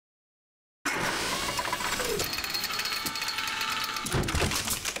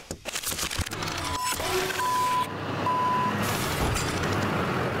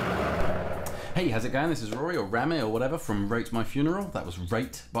Hey, how's it going? This is Rory, or Rami, or whatever, from Rate My Funeral. That was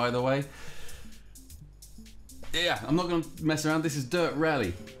Rate, by the way. Yeah, I'm not going to mess around. This is Dirt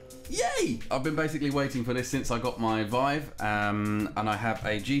Rally. Yay! I've been basically waiting for this since I got my Vive, and I have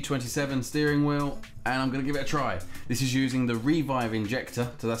a G27 steering wheel, and I'm going to give it a try. This is using the Revive injector,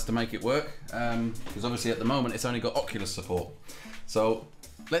 so that's to make it work, because obviously at the moment it's only got Oculus support. So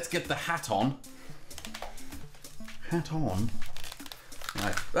let's get the hat on. Hat on.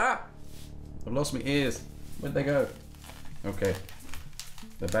 Right. Ah! I've lost my ears. Where'd they go? Okay,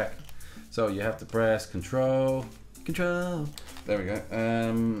 they're back. So you have to press control. There we go.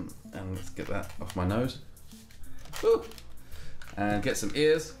 And let's get that off my nose. Woo. And get some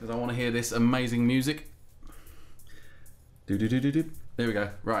ears, because I want to hear this amazing music. Do do do do do. There we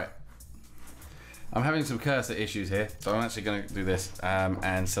go. Right. I'm having some cursor issues here, so I'm actually going to do this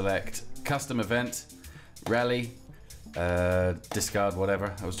and select custom event, rally. Discard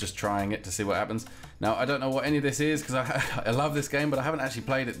whatever. I was just trying it to see what happens. Now I don't know what any of this is, because I love this game, but I haven't actually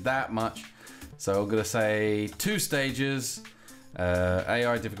played it that much. So I'm gonna say 2 stages,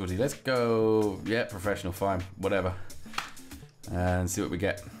 AI difficulty. Let's go, yeah, professional, fine, whatever, and see what we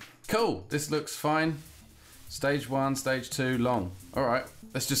get. Cool, this looks fine. Stage 1, stage 2, long. All right,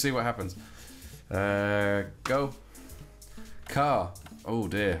 let's just see what happens. Go. Car. Oh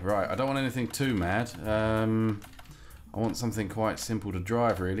dear, right, I don't want anything too mad. I want something quite simple to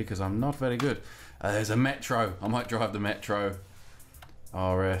drive, really, because I'm not very good. There's a Metro. I might drive the Metro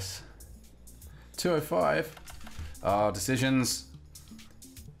RS 205. Decisions.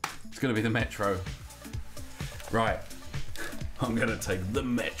 It's going to be the Metro. Right. I'm going to take the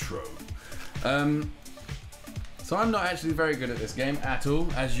Metro. So I'm not actually very good at this game at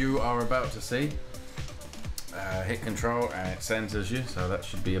all, as you are about to see. Hit control and it centers you, so that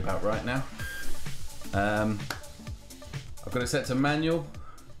should be about right now. I've got it set to manual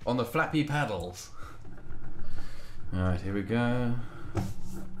on the flappy paddles. Alright, here we go.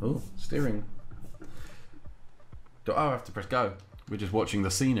 Oh, steering. Oh, I have to press go. We're just watching the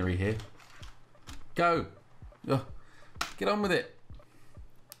scenery here. Go! Oh, get on with it.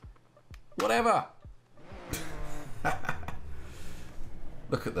 Whatever!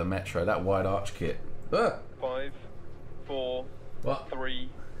 Look at the Metro, that wide arch kit. 5, 4, 3,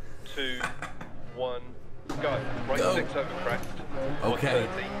 2, 1. Go. Right Go. 6 over crest. Okay.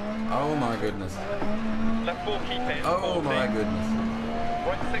 Oh my goodness. Left 4 keep in. Oh 40. my goodness.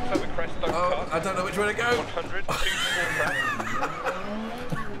 Right 6 over crest, don't cut. I don't know which way to go. 100, 2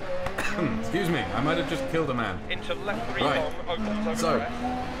 crest. Excuse me, I might have just killed a man. Into left 3 Right. long, opens over So,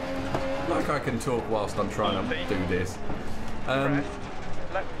 crest. like I can talk whilst I'm trying to do this. Crest.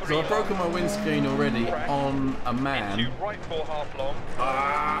 Left 3 So I've broken my windscreen already on a man. Into right 4 half long.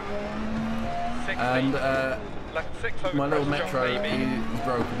 60. And left 6 over my little crest, Metro jump, maybe. is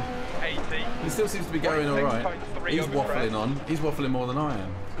broken. 80. He still seems to be going Right, alright. 6 times 3 He's over waffling crest. on. He's waffling more than I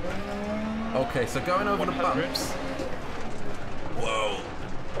am. Okay, so going over the 100. bumps. Whoa!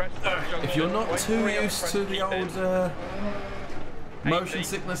 Crest, junction, If you're not right too 3 over used crest, to the keep in. old motion 80.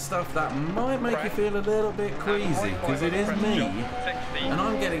 sickness stuff, that might make you feel a little bit queasy, because it is me, and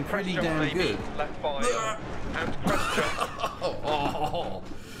I'm getting pretty damn good. Left 5 and crest jump.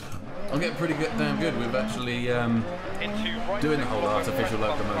 I'm getting pretty damn good with actually Into right doing the 6 whole over artificial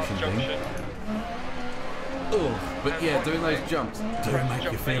crest, locomotion junction. thing. Oh, but And yeah, right doing those 6, jumps do crest make you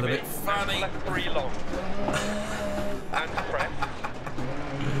jump, feel a maybe. bit funny. And left 3 long. And crest.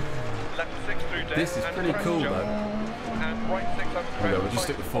 Left 6 through deck. This is and pretty crest cool jump. though. And right 6 over crest. There we go, we'll just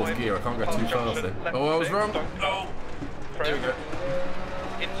stick with 4th gear, I can't go too fast there. Oh, I was wrong. Oh, there we go.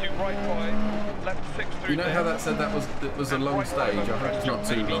 Into right 5, left 6 through You know deck. how that said it was a And long right 5 stage? I over hope it's crest not jump,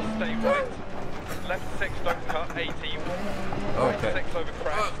 too maybe. long. Stay right. Left 6 don't cut, 80. Right Okay. 6 over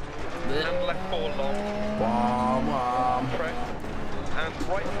crest. And left 4 long. Wom, wom. Crest. And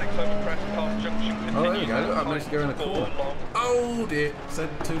right 6 over crest past junction. Oh, there we go. Look, I've managed to go in a 4 corner. long. Oh dear, said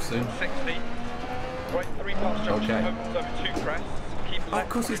too soon. 60. Right 3 past junction, Okay. opens over 2 crests. Keep Oh, left of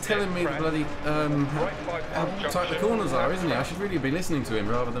course he's 3 telling me the crest. bloody Right 5 how past tight the junction, corners are, isn't he? I crest. should really be listening to him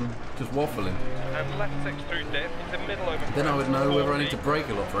rather than just waffling. And left 6 through dip, into middle over crest. Then I would know whether I need to 40. brake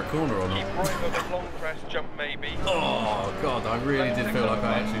a lot for a corner or Keep not. right over long crest, jump maybe. Oh god, I really did feel like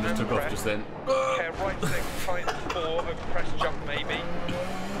I actually just took off just then. Care right 6 times 4 over crest, jump maybe.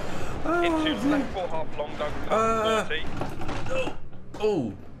 Into left 4 half long, don't cut, 40.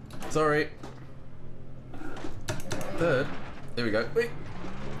 Oh, sorry. 3rd. There we go. Wait.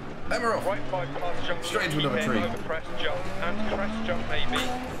 Hammer off. Right 5 past junction, Straight into keep another in tree. over crest, jump, and crest jump maybe.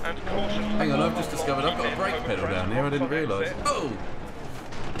 And caution. Hang on, I've just discovered I've got a Keep in brake over pedal crest, down here. I didn't rocks on realise. exit. Oh!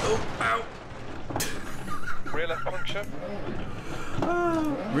 Oh, ow! Rear left function.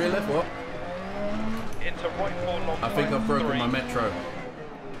 Rear left what? Into right 4 long. I think I've broken 3. my metro.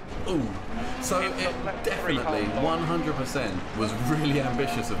 Ooh. So it definitely 100% was really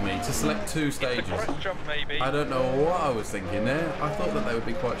ambitious of me to select 2 stages. Jump, maybe. I don't know what I was thinking there. I thought that they would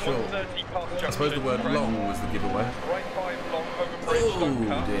be quite short. I suppose the word long was the giveaway. Right 5 long over bridge.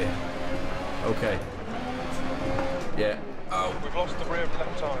 Oh dear. Okay. Yeah. Oh, we've lost the rear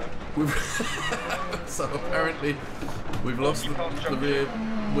left tyre. So apparently we've lost the rear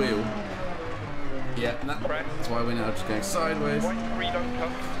wheel. Yeah, that's why we're now just going sideways. Right 3 don't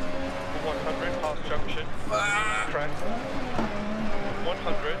cut. 100 past junction. Crest.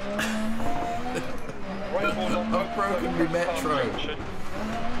 100. Right 4 long. I've broken my metro.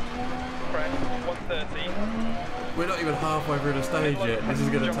 Crest. 130. We're not even halfway through the stage yet. This is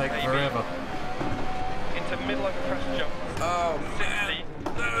going to take forever. Into middle over crest jump. Oh, 60.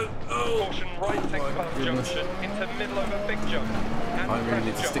 no. Oh. Caution right 6 past junction. Into middle over big jump. And I really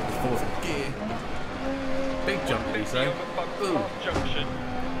need to stick with 4th gear. Big jump, did you say? Ooh. Past junction.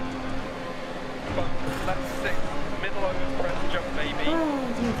 Bump left 6. Middle over crest jump maybe.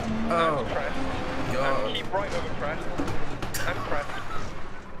 Oh. And crest. God. And keep right over crest. And crest.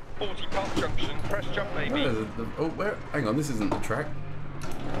 40 past junction. Crest jump maybe. Oh, where? Hang on, this isn't the track.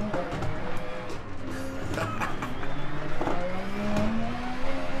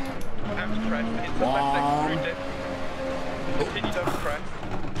 And crest into left 6 through dip. Continue over crest.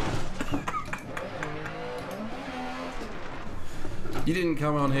 You didn't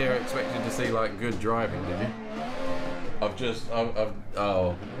come on here expecting to see like good driving, did you?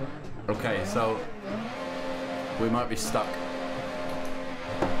 Oh. Okay, so we might be stuck.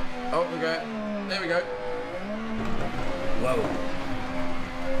 Oh, we go. There we go. Whoa.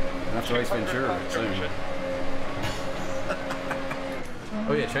 We'll have to race Ventura soon.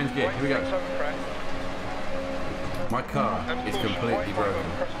 Oh yeah, change gear. Here we go. My car is completely broken.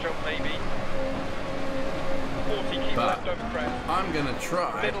 But I'm gonna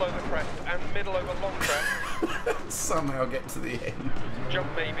try. Middle over crest and middle over long crest. Somehow get to the end. Jump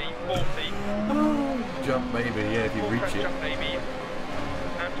maybe 40. Oh, jump maybe, yeah, if you reach it. Jump maybe.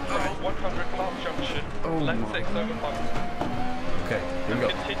 And crest 100 past junction. Oh left 6 over bump. Okay, here we go.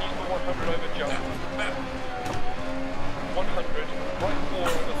 Continues for 100 over jump. 100 right 4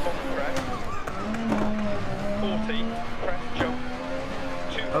 over long crest. 40 crest jump.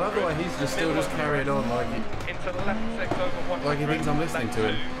 I love the way he's just still just carried on like he, into left 6 over 100. like he thinks I'm listening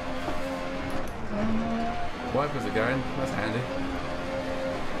to him. Wipers are going, that's handy.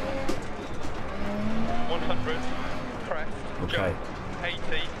 100 crest. Okay. Jump.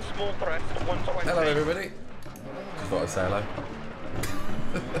 80 small crest 120. Hello everybody. Just thought I'd say hello.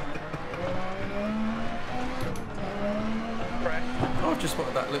 Crest. Oh, I've just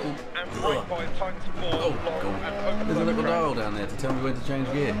spotted that little. And right 5 times 4 Oh, long God. and open. There's a little crest. dial down there to tell me when to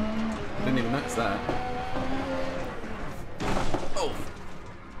change gear. Didn't even notice that. Oh.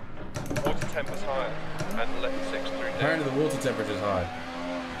 Water temperature's high and left 6 through down. Apparently the water temperature's high.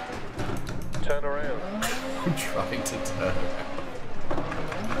 Turn around. I'm trying to turn around.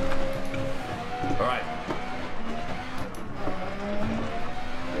 Alright.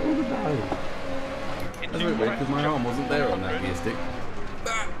 Oh, the dial. That's a bit weird because my arm wasn't there on that gear stick.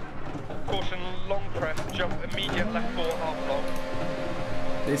 Caution long crest, jump immediate left 4 half long.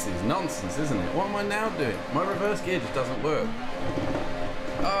 This is nonsense, isn't it? What am I now doing? My reverse gear just doesn't work.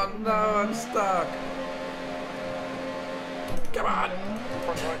 Oh no, I'm stuck. Come on.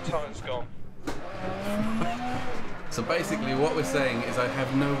 Front right tire's gone. So basically what we're saying is I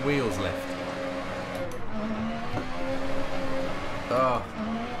have no wheels left. Oh.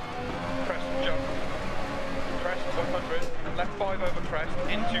 Crest jump. Crest 100. Left 5 over crest.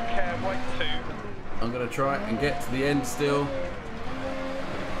 Into care right 2. I'm going to try and get to the end still.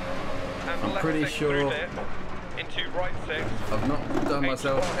 And I'm left pretty 6 sure through dip. Into right 6. I've not done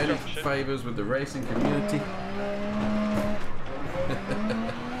myself any junction. favours with the racing community.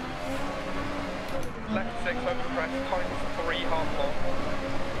 Left 6 over crest times 3 half long.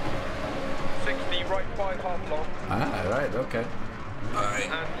 60 right 5 half long. Ah, right, okay.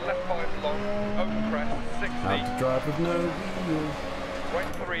 And left 5 long over crest 60. How to drive with no wheels.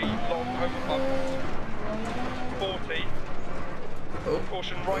 Right 3 long over bumps. 40. Oh,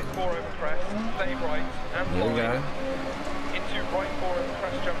 Caution right 4 over crest. Stay right and here we line. go. Into right 4 over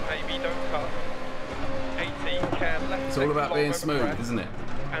crest jump maybe, don't cut. 80, care left It's 6 all about long being over smooth, crest, isn't it?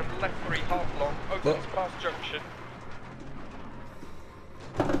 and left 3 half long, opens past junction.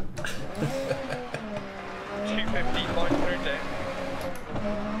 250 line through dip.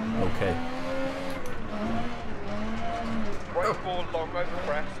 Okay. Right 4 long over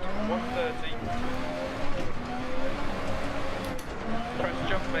crest, 130. Crest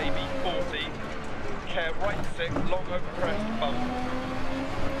jump maybe, 40. care right 6, long over crest, bump.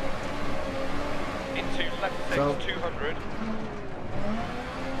 Into left 6, So, 200.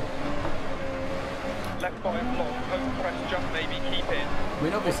 Left 5, long over crest, jump maybe, keep in. I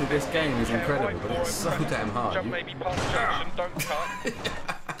mean, obviously this game is Care incredible, right but 4 it's so over crest, damn hard. Jump maybe past junction, don't cut.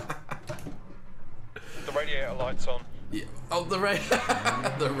 The radiator light's on. Yeah. Oh, the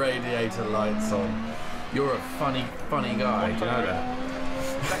radiator lights on. You're a funny guy. Do you know that?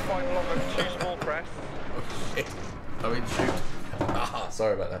 Left 5 long over 2 small crests. Oh shit! I mean, shoot. Ah,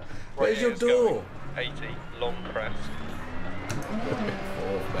 sorry about that. Where's your Radiator's door? going. 80, long crest.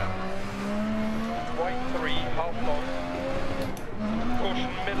 Right 3, half long.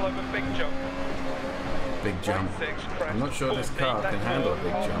 Caution, middle over big jump. Big jump. Right 6, crest. I'm not sure 40, this car can handle a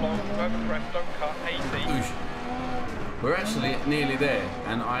big half jump. long, over crest, don't cut, 80. Oosh. We're actually nearly there,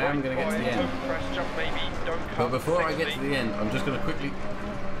 and I am going to get to the end. Crest, jump maybe, don't cut, But before 60. I get to the end, I'm just going to quickly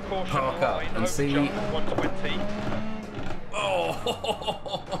Caution park up line, and over see. jump, 120. Oh!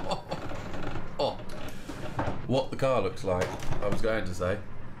 Oh! What the car looks like, I was going to say.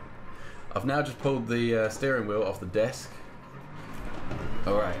 I've now just pulled the steering wheel off the desk.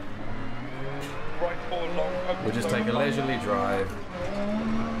 Alright. Right 4 long, We'll just take a leisurely drive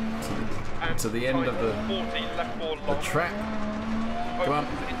to the end of the 40, left 4 long. track. Come on.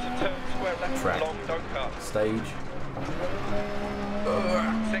 Into turn square left Track. long, don't cut. Stage.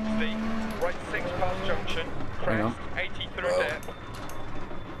 60, right 6 past junction, Hang on. crest, 80 through depth.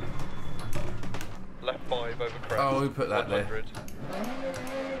 Left 5 over crest. Oh, we put that there. 100.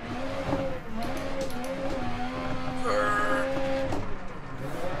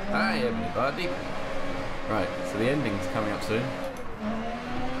 Hi everybody. Right, so the ending's coming up soon.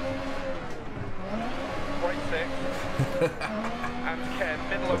 Right 6. And care,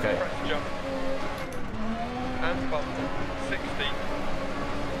 middle Okay. over crest jump. And bump, 60.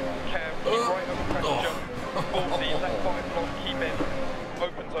 Care, keep right over crest jump. 40, left 5 long, keep in.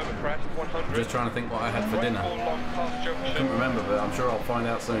 Opens over crest, 100. Just trying to think what I had for Right dinner. 4 long, past junction. Couldn't remember, but I'm sure I'll find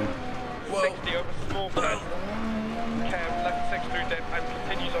out soon. 60 over small crest. Care, left 6 through depth and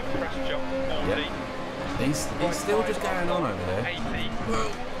continues over crest jump, 40. Yep. He's still just going on over there. 80.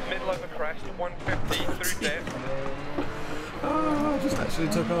 Middle over crest, 150 through depth. Oh, I just actually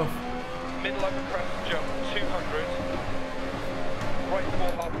took off. Middle over crest jump, 200. Right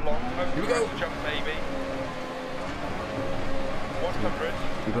 4 half long, over Here we crest go. jump maybe. 100.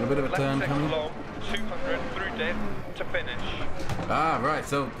 We've got a bit of a Left turn 6 coming. long, 200 through depth to finish. Ah, right,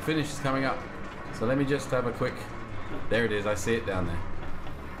 so finish is coming up. So let me just have a quick... There it is, I see it down there.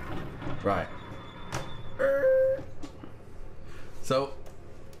 Right. So,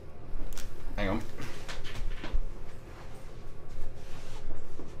 hang on.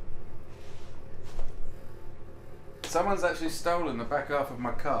 Someone's actually stolen the back half of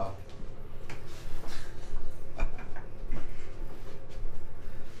my car.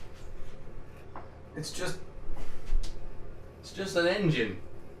 It's just an engine.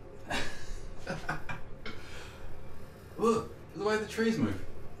 Look, the way the trees move.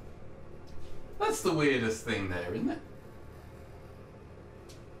 That's the weirdest thing there, isn't it?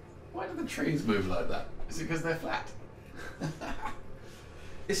 Why do the trees move like that? Is it because they're flat?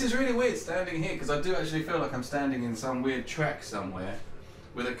 This is really weird standing here, because I do actually feel like I'm standing in some weird track somewhere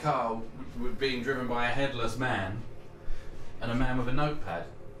with a car being driven by a headless man and a man with a notepad.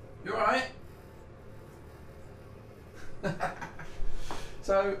 You alright?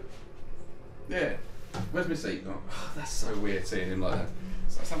 So, yeah. Where's my seat? Oh, that's so weird seeing him like that.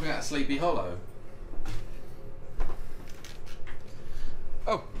 It's like something out of Sleepy Hollow.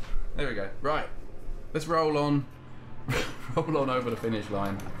 Oh, there we go. Right. Let's roll on. Roll on over the finish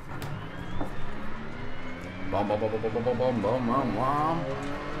line. Bom bom bom bom bom bom bom bom bom bom.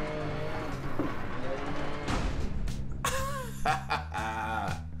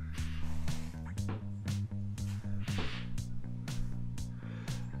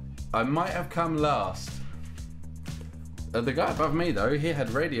 I might have come last. The guy above me though, he had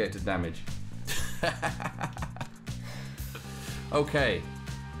radiator damage. Okay.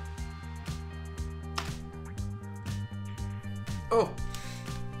 Oh!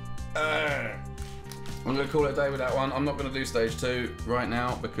 I'm going to call it a day with that one. I'm not going to do stage 2 right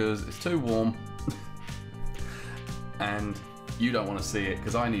now because it's too warm. And you don't want to see it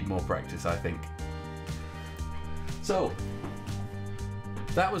because I need more practice, I think. So,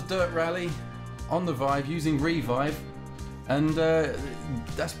 that was Dirt Rally on the Vive using Revive. And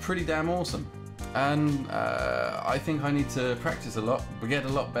that's pretty damn awesome. And I think I need to practice a lot, get a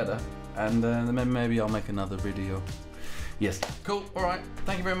lot better. And then maybe I'll make another video. Yes, cool, alright,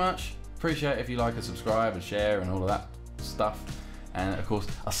 thank you very much. Appreciate it if you like and subscribe and share and all of that stuff. And of course,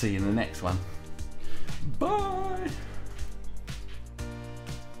 I'll see you in the next one. Bye.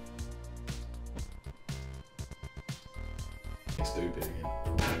 Stupid again.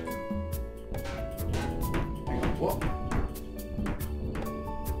 Hang on, what?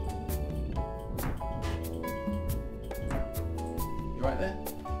 You right there?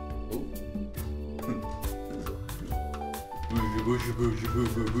 Oh. Boo, boo, boo, boo, boo,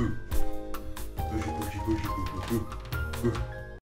 boo, boo. Boo, boo, boo, boo, boo, boo, boo.